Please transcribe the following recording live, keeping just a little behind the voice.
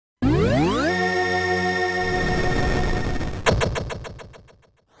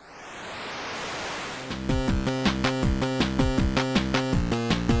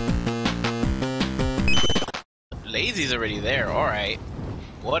already there. Alright.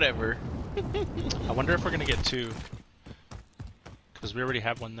 Whatever. I wonder if we're gonna get two. Because we already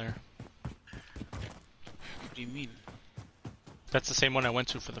have one there. What do you mean? That's the same one I went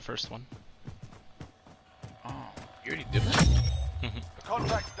to for the first one. Oh, you already did it? The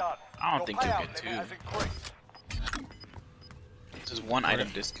contract's done. I don't Your think you'll payout get limit has two. increased. This is one item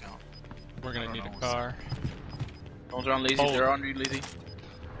discount. We're gonna I need don't a know. car. Those are on lazy. Oh. They're on you, lazy.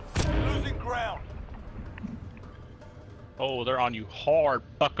 Losing ground. Oh, they're on you hard,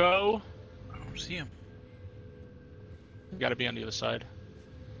 bucko. I don't see him. You gotta be on the other side.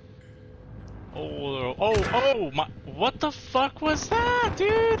 Oh, my, what the fuck was that,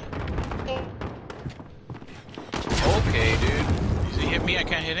 dude? Okay, dude. Does he hit me? I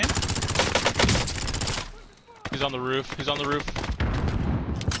can't hit him. He's on the roof, he's on the roof.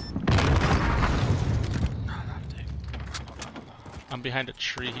 I'm behind a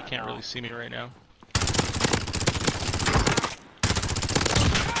tree, he can't really see me right now.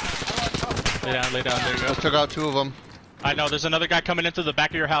 Lay down, there you go. I took out two of them. I know, there's another guy coming into the back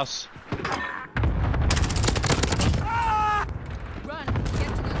of your house. Run,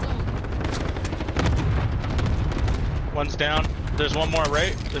 get to the zone. One's down. There's one more,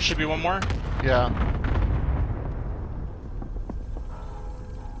 right? There should be one more. Yeah.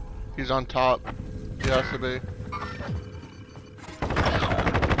 He's on top. He has to be.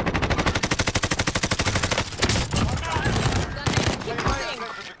 Keep pushing.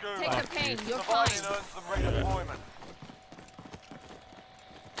 Take the pain, you're fine. Surviving earns them redeployment.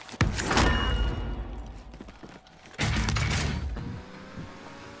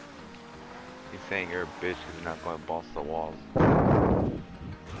 He's saying you're a bitch because you're not going balls to the walls. What are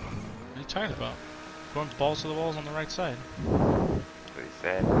you talking about? Going balls to the walls on the right side. That's what he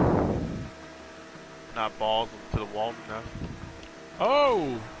said. Not balls to the wall enough.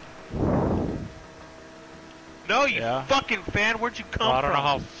 Oh! No, you Yeah. fucking fan. Where'd you come Well, I don't from? know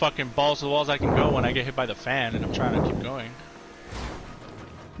how fucking balls to the walls I can go when I get hit by the fan and I'm trying to keep going.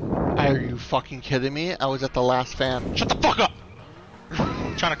 Are you fucking kidding me? I was at the last fan. Shut the fuck up!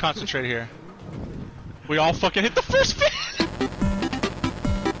 I'm trying to concentrate here. We all fucking hit the first fan!